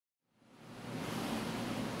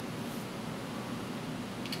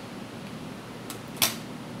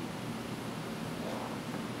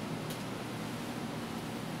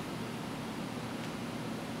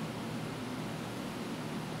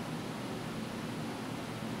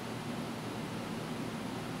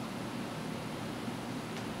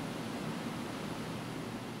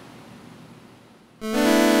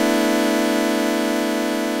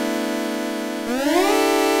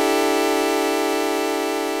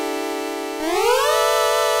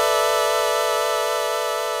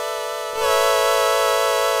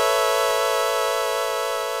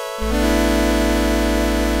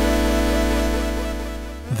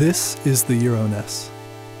This is the euroNES.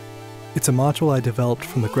 It's a module I developed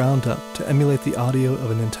from the ground up to emulate the audio of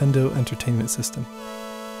a Nintendo Entertainment System.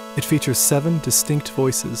 It features 7 distinct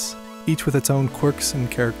voices, each with its own quirks and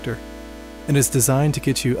character, and is designed to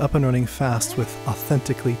get you up and running fast with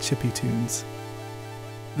authentically chippy tunes.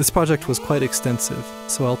 This project was quite extensive,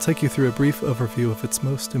 so I'll take you through a brief overview of its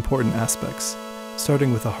most important aspects,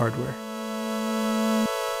 starting with the hardware.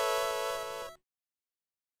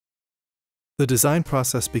 The design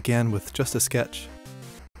process began with just a sketch.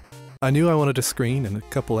 I knew I wanted a screen and a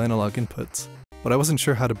couple analog inputs, but I wasn't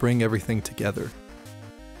sure how to bring everything together.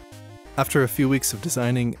 After a few weeks of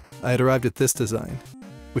designing, I had arrived at this design,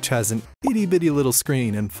 which has an itty-bitty little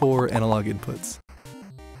screen and 4 analog inputs.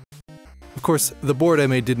 Of course, the board I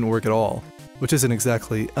made didn't work at all, which isn't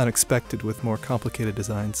exactly unexpected with more complicated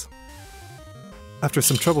designs. After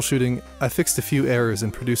some troubleshooting, I fixed a few errors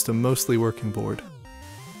and produced a mostly working board.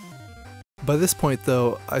 By this point,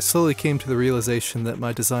 though, I slowly came to the realization that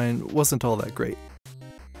my design wasn't all that great.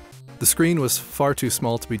 The screen was far too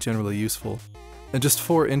small to be generally useful, and just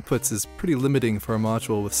 4 inputs is pretty limiting for a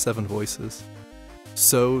module with 7 voices.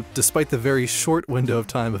 So, despite the very short window of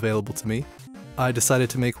time available to me, I decided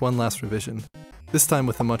to make one last revision, this time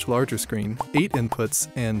with a much larger screen, 8 inputs,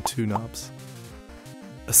 and 2 knobs.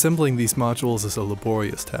 Assembling these modules is a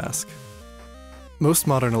laborious task. Most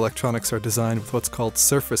modern electronics are designed with what's called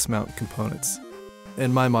surface mount components,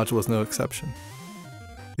 and my module is no exception.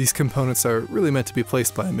 These components are really meant to be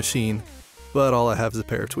placed by a machine, but all I have is a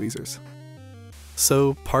pair of tweezers.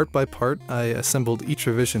 So, part by part, I assembled each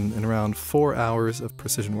revision in around 4 hours of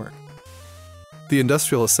precision work. The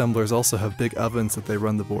industrial assemblers also have big ovens that they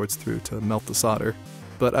run the boards through to melt the solder,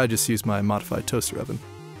 but I just use my modified toaster oven.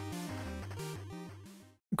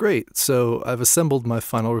 Great, so I've assembled my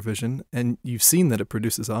final revision, and you've seen that it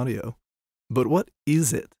produces audio. But what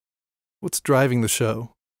is it? What's driving the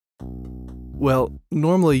show? Well,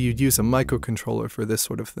 normally you'd use a microcontroller for this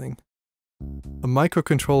sort of thing. A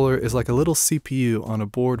microcontroller is like a little CPU on a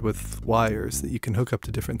board with wires that you can hook up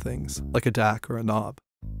to different things, like a DAC or a knob.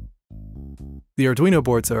 The Arduino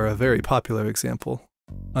boards are a very popular example.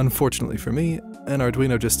 Unfortunately for me, an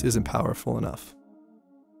Arduino just isn't powerful enough.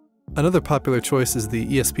 Another popular choice is the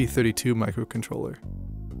ESP32 microcontroller.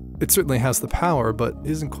 It certainly has the power, but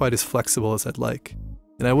isn't quite as flexible as I'd like,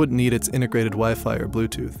 and I wouldn't need its integrated Wi-Fi or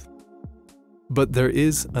Bluetooth. But there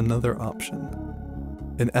is another option.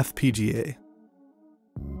 An FPGA.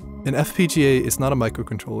 An FPGA is not a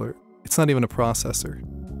microcontroller, it's not even a processor.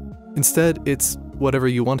 Instead, it's whatever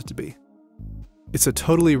you want it to be. It's a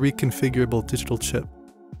totally reconfigurable digital chip,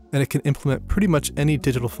 and it can implement pretty much any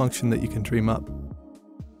digital function that you can dream up.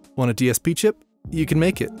 Want a DSP chip? You can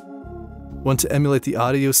make it. Want to emulate the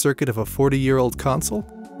audio circuit of a 40-year-old console?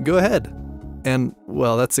 Go ahead. And,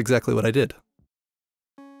 well, that's exactly what I did.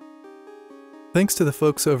 Thanks to the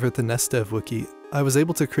folks over at the NESDev wiki, I was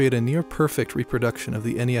able to create a near-perfect reproduction of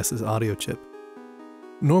the NES's audio chip.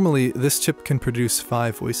 Normally, this chip can produce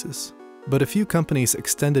 5 voices, but a few companies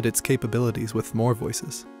extended its capabilities with more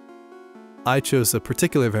voices. I chose a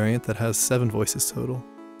particular variant that has 7 voices total,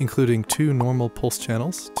 including 2 normal pulse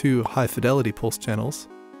channels, 2 high-fidelity pulse channels,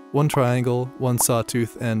 1 triangle, 1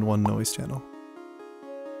 sawtooth, and 1 noise channel.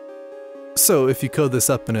 So if you code this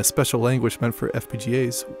up in a special language meant for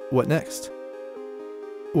FPGAs, what next?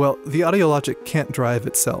 Well, the audio logic can't drive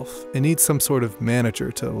itself. It needs some sort of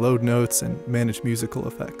manager to load notes and manage musical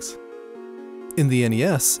effects. In the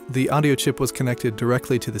NES, the audio chip was connected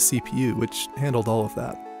directly to the CPU, which handled all of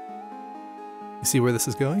that. You see where this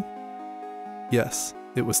is going? Yes.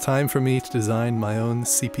 It was time for me to design my own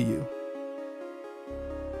CPU.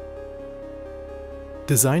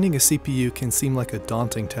 Designing a CPU can seem like a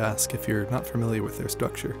daunting task if you're not familiar with their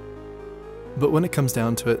structure. But when it comes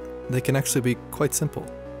down to it, they can actually be quite simple.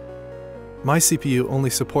 My CPU only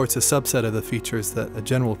supports a subset of the features that a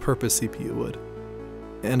general-purpose CPU would,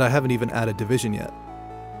 and I haven't even added division yet.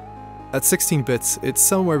 At 16 bits, it's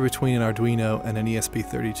somewhere between an Arduino and an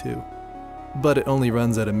ESP32, but it only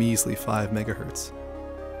runs at a measly 5 MHz.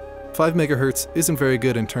 5 MHz isn't very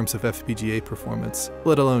good in terms of FPGA performance,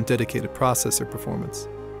 let alone dedicated processor performance,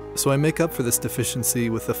 so I make up for this deficiency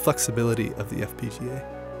with the flexibility of the FPGA.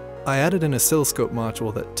 I added an oscilloscope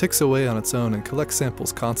module that ticks away on its own and collects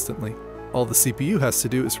samples constantly. All the CPU has to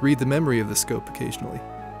do is read the memory of the scope occasionally.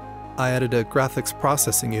 I added a graphics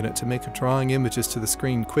processing unit to make drawing images to the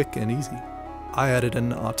screen quick and easy. I added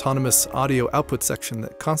an autonomous audio output section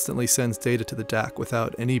that constantly sends data to the DAC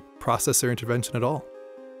without any processor intervention at all.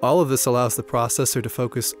 All of this allows the processor to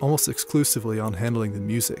focus almost exclusively on handling the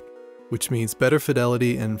music, which means better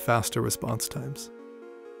fidelity and faster response times.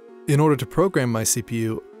 In order to program my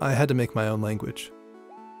CPU, I had to make my own language.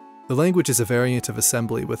 The language is a variant of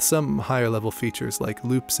assembly with some higher level features like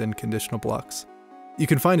loops and conditional blocks. You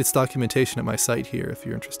can find its documentation at my site here if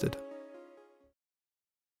you're interested.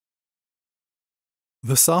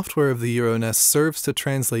 The software of the euroNES serves to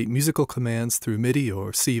translate musical commands through MIDI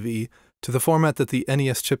or CV to the format that the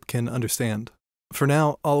NES chip can understand. For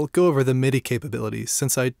now, I'll go over the MIDI capabilities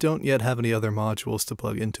since I don't yet have any other modules to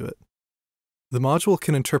plug into it. The module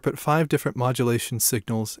can interpret 5 different modulation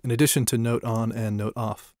signals in addition to note on and note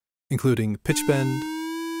off, including pitch bend,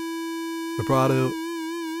 vibrato,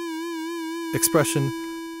 expression,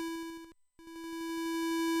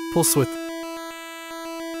 pulse width,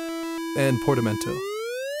 and portamento.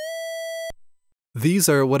 These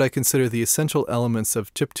are what I consider the essential elements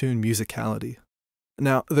of chiptune musicality.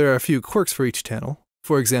 Now, there are a few quirks for each channel.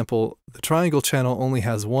 For example, the triangle channel only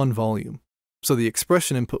has 1 volume, so the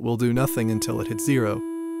expression input will do nothing until it hits 0,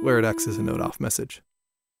 where it acts as a note-off message.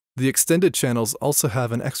 The extended channels also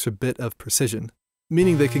have an extra bit of precision,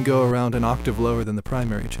 meaning they can go around an octave lower than the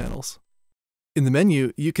primary channels. In the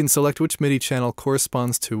menu, you can select which MIDI channel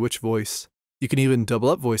corresponds to which voice. You can even double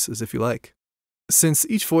up voices if you like. Since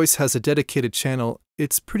each voice has a dedicated channel,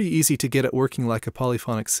 it's pretty easy to get it working like a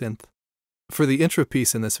polyphonic synth. For the intro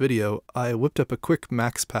piece in this video, I whipped up a quick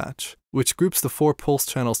max patch, which groups the 4 pulse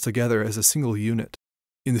channels together as a single unit.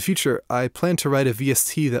 In the future, I plan to write a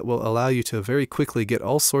VST that will allow you to very quickly get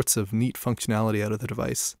all sorts of neat functionality out of the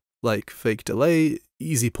device, like fake delay,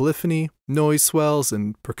 easy polyphony, noise swells,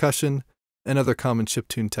 and percussion, and other common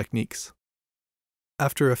chiptune techniques.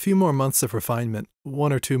 After a few more months of refinement,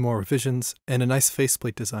 1 or 2 more revisions, and a nice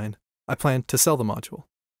faceplate design, I plan to sell the module.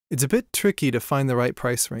 It's a bit tricky to find the right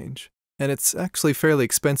price range, and it's actually fairly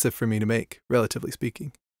expensive for me to make, relatively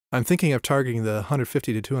speaking. I'm thinking of targeting the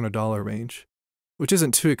 $150 to $200 range, which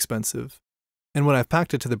isn't too expensive, and when I've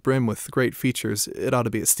packed it to the brim with great features, it ought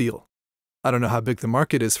to be a steal. I don't know how big the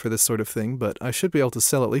market is for this sort of thing, but I should be able to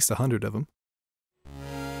sell at least 100 of them.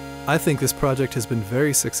 I think this project has been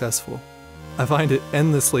very successful. I find it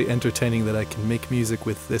endlessly entertaining that I can make music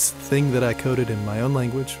with this thing that I coded in my own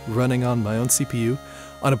language, running on my own CPU,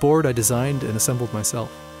 on a board I designed and assembled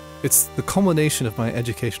myself. It's the culmination of my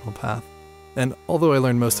educational path, and although I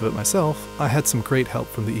learned most of it myself, I had some great help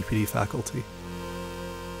from the EPD faculty.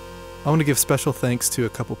 I want to give special thanks to a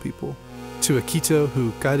couple people. To Akito,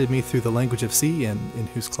 who guided me through the language of C and in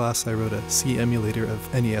whose class I wrote a C emulator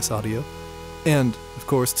of NES audio. And, of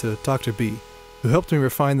course, to Dr. B, who helped me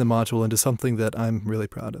refine the module into something that I'm really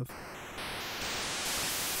proud of.